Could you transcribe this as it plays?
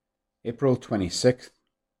April 26th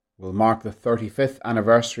will mark the 35th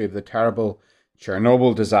anniversary of the terrible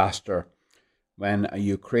Chernobyl disaster, when a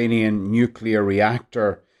Ukrainian nuclear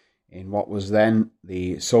reactor in what was then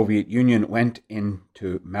the Soviet Union went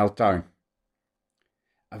into meltdown.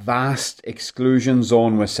 A vast exclusion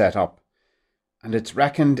zone was set up, and it's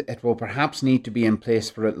reckoned it will perhaps need to be in place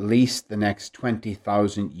for at least the next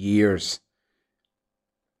 20,000 years.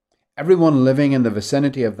 Everyone living in the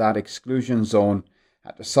vicinity of that exclusion zone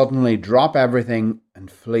had to suddenly drop everything and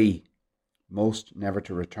flee, most never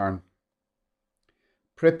to return.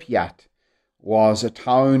 Pripyat was a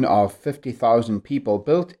town of 50,000 people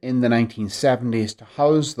built in the 1970s to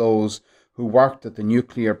house those who worked at the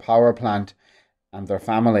nuclear power plant and their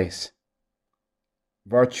families.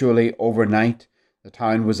 Virtually overnight, the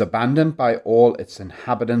town was abandoned by all its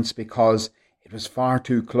inhabitants because it was far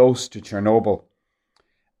too close to Chernobyl.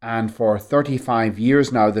 And for 35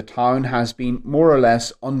 years now, the town has been more or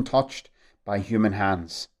less untouched by human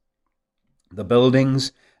hands. The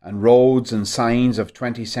buildings and roads and signs of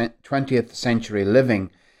 20th century living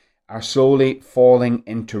are slowly falling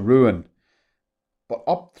into ruin. But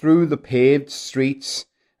up through the paved streets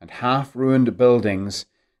and half-ruined buildings,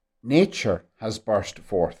 nature has burst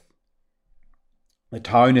forth. The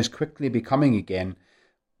town is quickly becoming again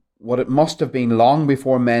what it must have been long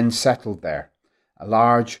before men settled there, a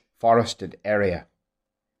large forested area.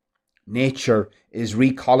 Nature is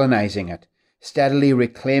recolonizing it, steadily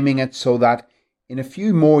reclaiming it so that in a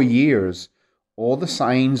few more years, all the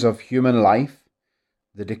signs of human life,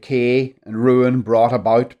 the decay and ruin brought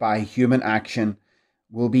about by human action,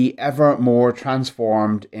 will be ever more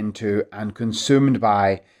transformed into and consumed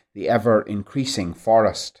by the ever-increasing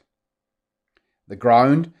forest. The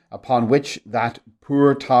ground upon which that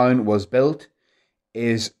poor town was built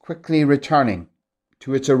is quickly returning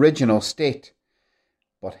to its original state,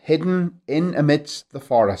 but hidden in amidst the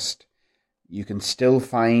forest, you can still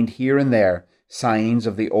find here and there signs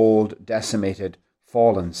of the old, decimated,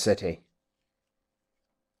 fallen city.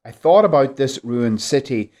 I thought about this ruined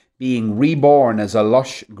city being reborn as a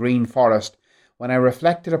lush green forest when I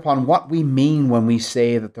reflected upon what we mean when we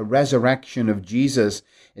say that the resurrection of Jesus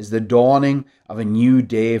is the dawning of a new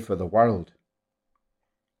day for the world.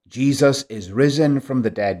 Jesus is risen from the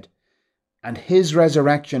dead, and his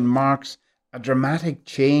resurrection marks a dramatic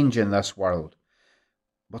change in this world.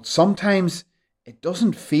 But sometimes it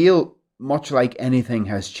doesn't feel much like anything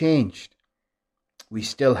has changed. We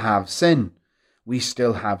still have sin. We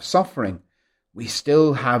still have suffering. We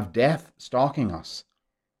still have death stalking us.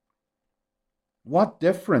 What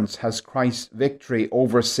difference has Christ's victory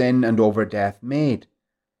over sin and over death made?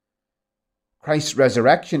 Christ's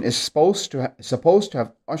resurrection is supposed to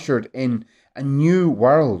have ushered in a new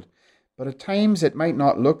world, but at times it might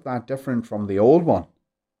not look that different from the old one.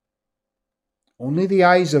 Only the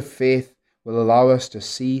eyes of faith will allow us to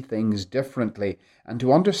see things differently and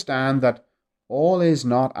to understand that all is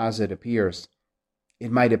not as it appears.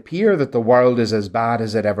 It might appear that the world is as bad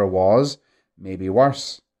as it ever was, maybe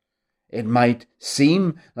worse. It might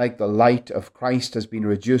seem like the light of Christ has been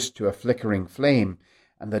reduced to a flickering flame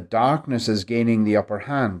and that darkness is gaining the upper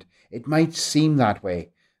hand. It might seem that way,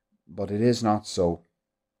 but it is not so.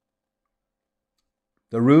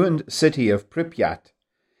 The ruined city of Pripyat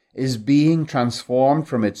is being transformed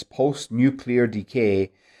from its post-nuclear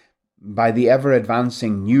decay by the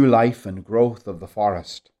ever-advancing new life and growth of the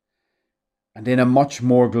forest. And in a much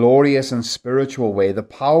more glorious and spiritual way, the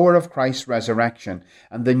power of Christ's resurrection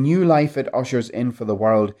and the new life it ushers in for the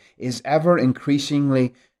world is ever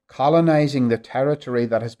increasingly colonizing the territory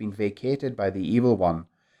that has been vacated by the evil one.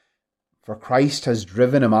 For Christ has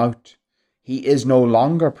driven him out. He is no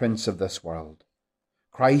longer prince of this world.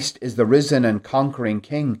 Christ is the risen and conquering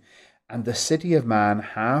King, and the city of man,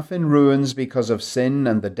 half in ruins because of sin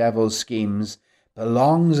and the devil's schemes,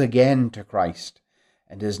 belongs again to Christ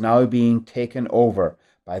and is now being taken over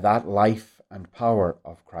by that life and power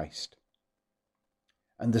of Christ.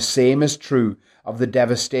 And the same is true of the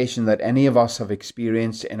devastation that any of us have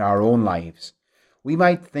experienced in our own lives. We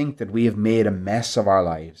might think that we have made a mess of our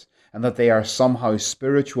lives and that they are somehow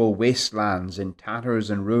spiritual wastelands in tatters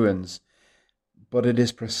and ruins, but it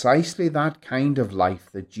is precisely that kind of life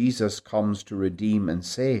that Jesus comes to redeem and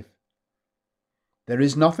save. There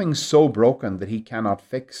is nothing so broken that he cannot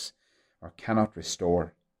fix or cannot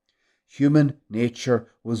restore. Human nature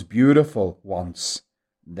was beautiful once,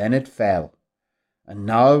 then it fell, and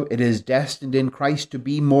now it is destined in Christ to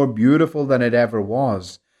be more beautiful than it ever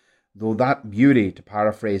was, though that beauty, to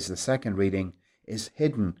paraphrase the second reading, is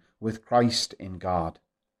hidden with Christ in God.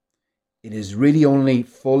 It is really only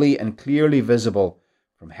fully and clearly visible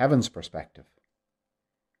from heaven's perspective.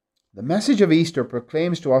 The message of Easter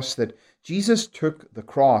proclaims to us that Jesus took the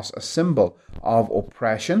cross, a symbol of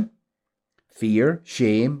oppression, fear,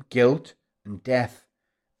 shame, guilt, and death,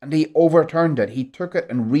 and he overturned it. He took it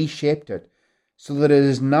and reshaped it so that it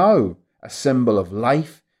is now a symbol of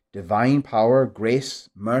life, divine power, grace,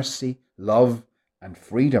 mercy, love, and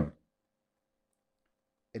freedom.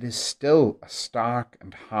 It is still a stark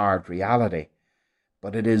and hard reality,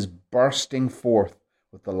 but it is bursting forth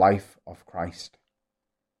with the life of Christ.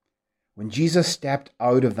 When Jesus stepped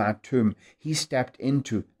out of that tomb, he stepped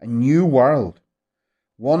into a new world,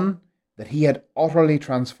 one that he had utterly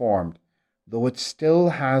transformed, though it still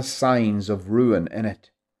has signs of ruin in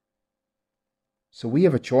it. So we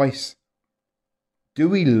have a choice. Do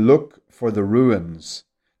we look for the ruins?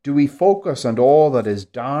 Do we focus on all that is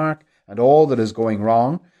dark and all that is going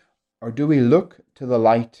wrong? Or do we look to the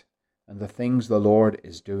light and the things the Lord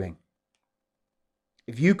is doing?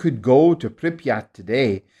 If you could go to Pripyat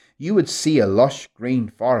today, you would see a lush green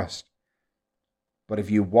forest. But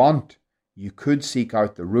if you want, you could seek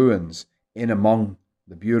out the ruins in among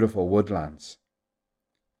the beautiful woodlands.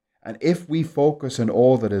 And if we focus on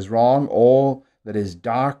all that is wrong, all that is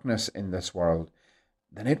darkness in this world,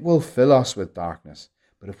 then it will fill us with darkness.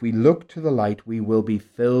 But if we look to the light, we will be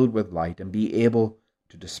filled with light and be able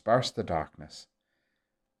to disperse the darkness.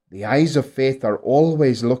 The eyes of faith are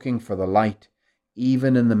always looking for the light,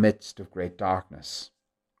 even in the midst of great darkness.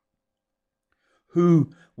 Who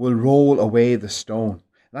will roll away the stone?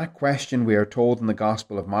 That question, we are told in the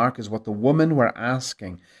Gospel of Mark, is what the women were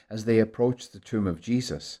asking as they approached the tomb of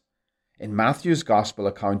Jesus. In Matthew's Gospel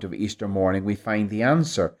account of Easter morning, we find the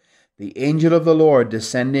answer. The angel of the Lord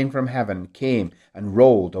descending from heaven came and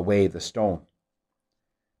rolled away the stone.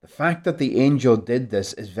 The fact that the angel did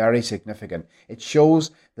this is very significant. It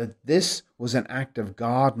shows that this was an act of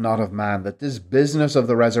God, not of man, that this business of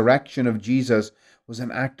the resurrection of Jesus was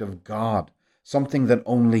an act of God, something that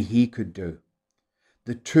only he could do.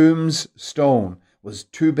 The tomb's stone was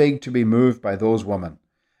too big to be moved by those women,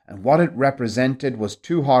 and what it represented was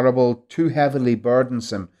too horrible, too heavily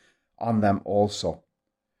burdensome on them also.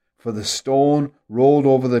 For the stone rolled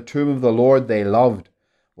over the tomb of the Lord they loved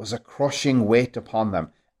was a crushing weight upon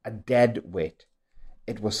them, a dead weight.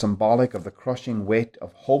 It was symbolic of the crushing weight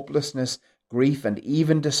of hopelessness, grief, and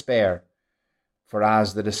even despair. For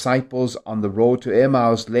as the disciples on the road to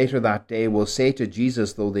Emmaus later that day will say to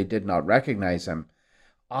Jesus, though they did not recognize him,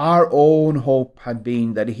 our own hope had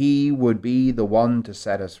been that he would be the one to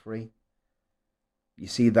set us free. You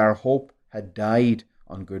see, their hope had died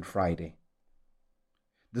on Good Friday.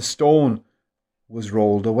 The stone was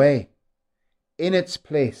rolled away. In its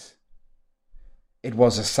place, it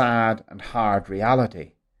was a sad and hard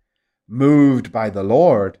reality. Moved by the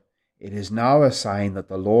Lord, it is now a sign that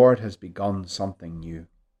the Lord has begun something new.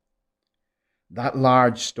 That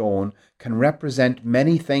large stone can represent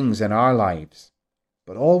many things in our lives,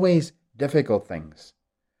 but always difficult things.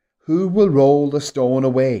 Who will roll the stone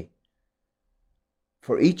away?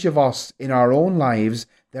 For each of us in our own lives,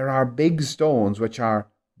 there are big stones which are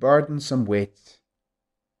burdensome weights.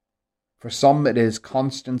 For some it is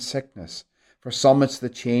constant sickness. For some it's the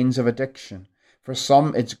chains of addiction. For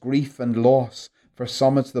some it's grief and loss. For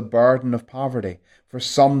some it's the burden of poverty. For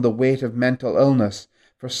some the weight of mental illness.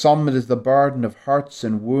 For some it is the burden of hurts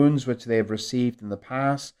and wounds which they have received in the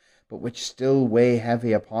past, but which still weigh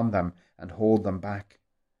heavy upon them and hold them back.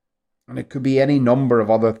 And it could be any number of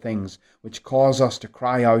other things which cause us to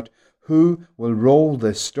cry out, who will roll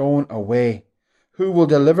this stone away? Who will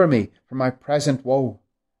deliver me from my present woe?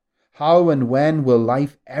 How and when will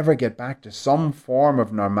life ever get back to some form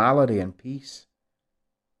of normality and peace?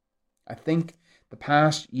 I think the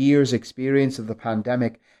past year's experience of the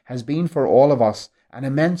pandemic has been for all of us an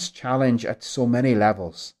immense challenge at so many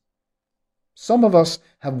levels. Some of us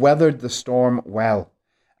have weathered the storm well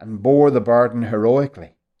and bore the burden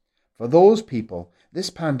heroically. For those people, this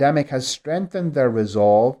pandemic has strengthened their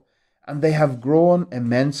resolve, and they have grown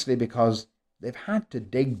immensely because they've had to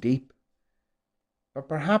dig deep. But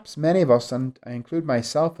perhaps many of us, and I include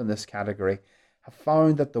myself in this category, have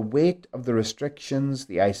found that the weight of the restrictions,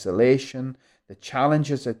 the isolation, the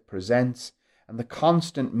challenges it presents, and the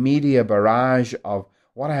constant media barrage of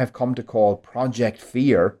what I have come to call Project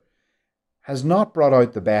Fear has not brought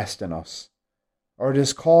out the best in us, or it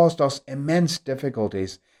has caused us immense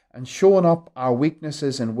difficulties and shown up our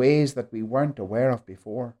weaknesses in ways that we weren't aware of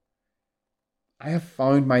before. I have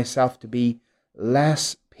found myself to be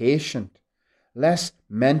less patient, less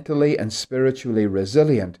mentally and spiritually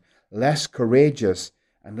resilient, less courageous,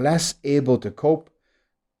 and less able to cope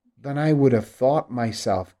than I would have thought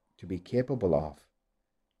myself to be capable of.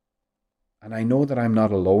 And I know that I'm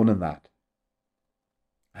not alone in that.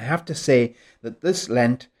 I have to say that this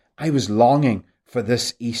Lent I was longing for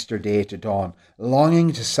this Easter day to dawn,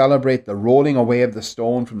 longing to celebrate the rolling away of the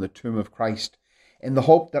stone from the tomb of Christ, in the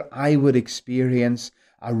hope that I would experience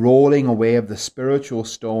a rolling away of the spiritual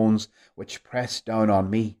stones which press down on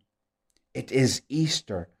me. It is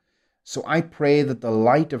Easter, so I pray that the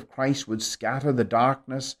light of Christ would scatter the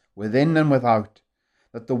darkness within and without,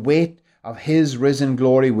 that the weight of his risen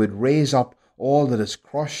glory would raise up all that is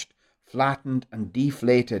crushed, flattened, and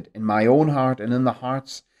deflated in my own heart and in the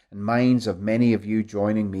hearts and minds of many of you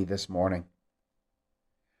joining me this morning.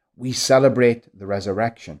 We celebrate the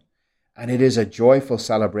resurrection, and it is a joyful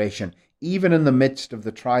celebration, even in the midst of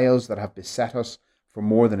the trials that have beset us for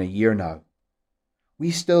more than a year now.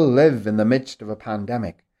 We still live in the midst of a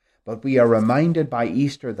pandemic, but we are reminded by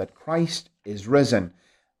Easter that Christ is risen.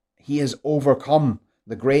 He has overcome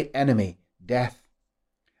the great enemy, death,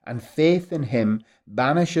 and faith in him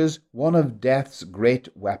banishes one of death's great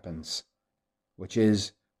weapons, which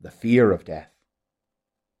is the fear of death.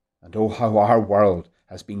 And oh, how our world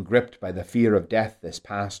has been gripped by the fear of death this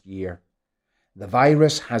past year. The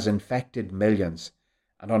virus has infected millions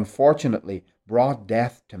and unfortunately brought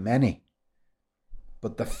death to many.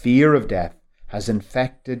 But the fear of death has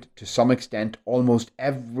infected to some extent almost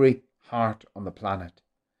every heart on the planet.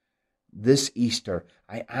 This Easter,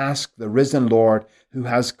 I ask the risen Lord, who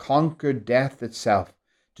has conquered death itself,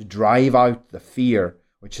 to drive out the fear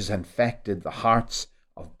which has infected the hearts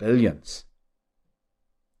of billions.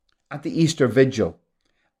 At the Easter Vigil,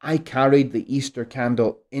 I carried the Easter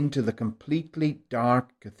candle into the completely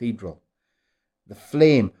dark cathedral. The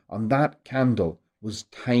flame on that candle was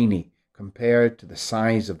tiny compared to the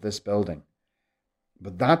size of this building.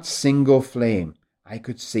 But that single flame, I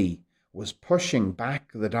could see, was pushing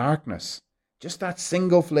back the darkness. Just that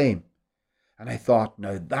single flame. And I thought,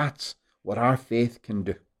 now that's what our faith can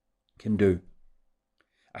do.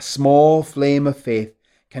 A small flame of faith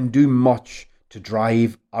can do much to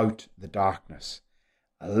drive out the darkness.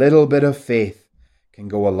 A little bit of faith can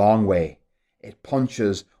go a long way. It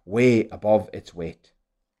punches way above its weight.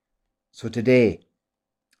 So today,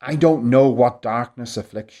 I don't know what darkness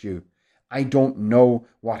afflicts you. I don't know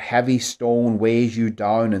what heavy stone weighs you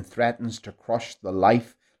down and threatens to crush the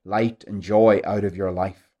life, light, and joy out of your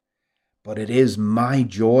life. But it is my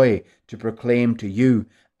joy to proclaim to you,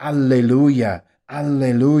 Alleluia,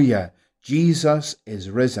 Alleluia, Jesus is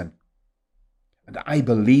risen. And I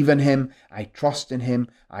believe in him, I trust in him,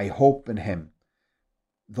 I hope in him.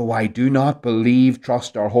 Though I do not believe,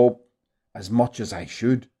 trust, or hope as much as I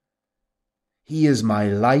should. He is my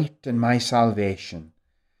light and my salvation.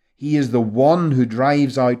 He is the one who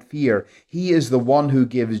drives out fear. He is the one who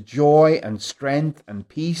gives joy and strength and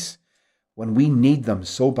peace when we need them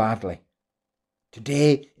so badly.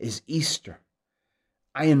 Today is Easter.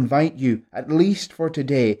 I invite you, at least for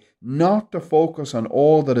today, not to focus on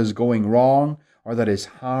all that is going wrong or that is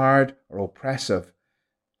hard or oppressive,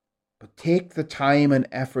 but take the time and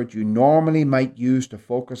effort you normally might use to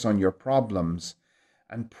focus on your problems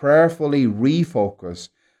and prayerfully refocus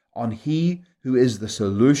on He who is the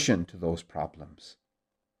solution to those problems.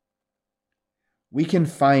 We can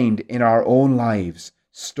find in our own lives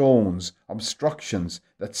stones, obstructions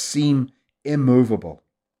that seem immovable.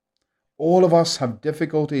 All of us have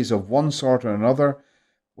difficulties of one sort or another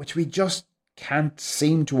which we just can't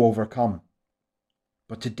seem to overcome.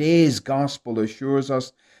 But today's gospel assures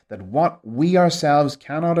us that what we ourselves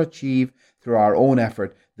cannot achieve through our own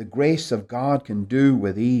effort, the grace of God can do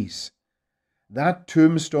with ease. That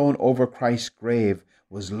tombstone over Christ's grave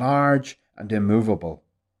was large and immovable,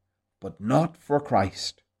 but not for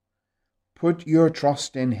Christ. Put your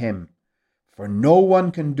trust in him, for no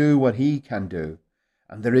one can do what he can do,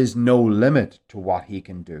 and there is no limit to what he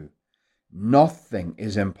can do. Nothing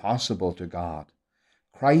is impossible to God.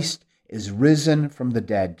 Christ is risen from the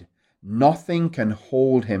dead. Nothing can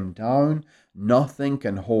hold him down. Nothing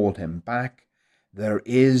can hold him back. There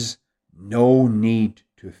is no need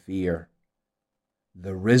to fear.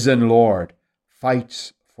 The risen Lord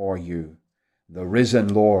fights for you. The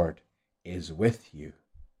risen Lord is with you.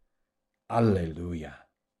 Alleluia.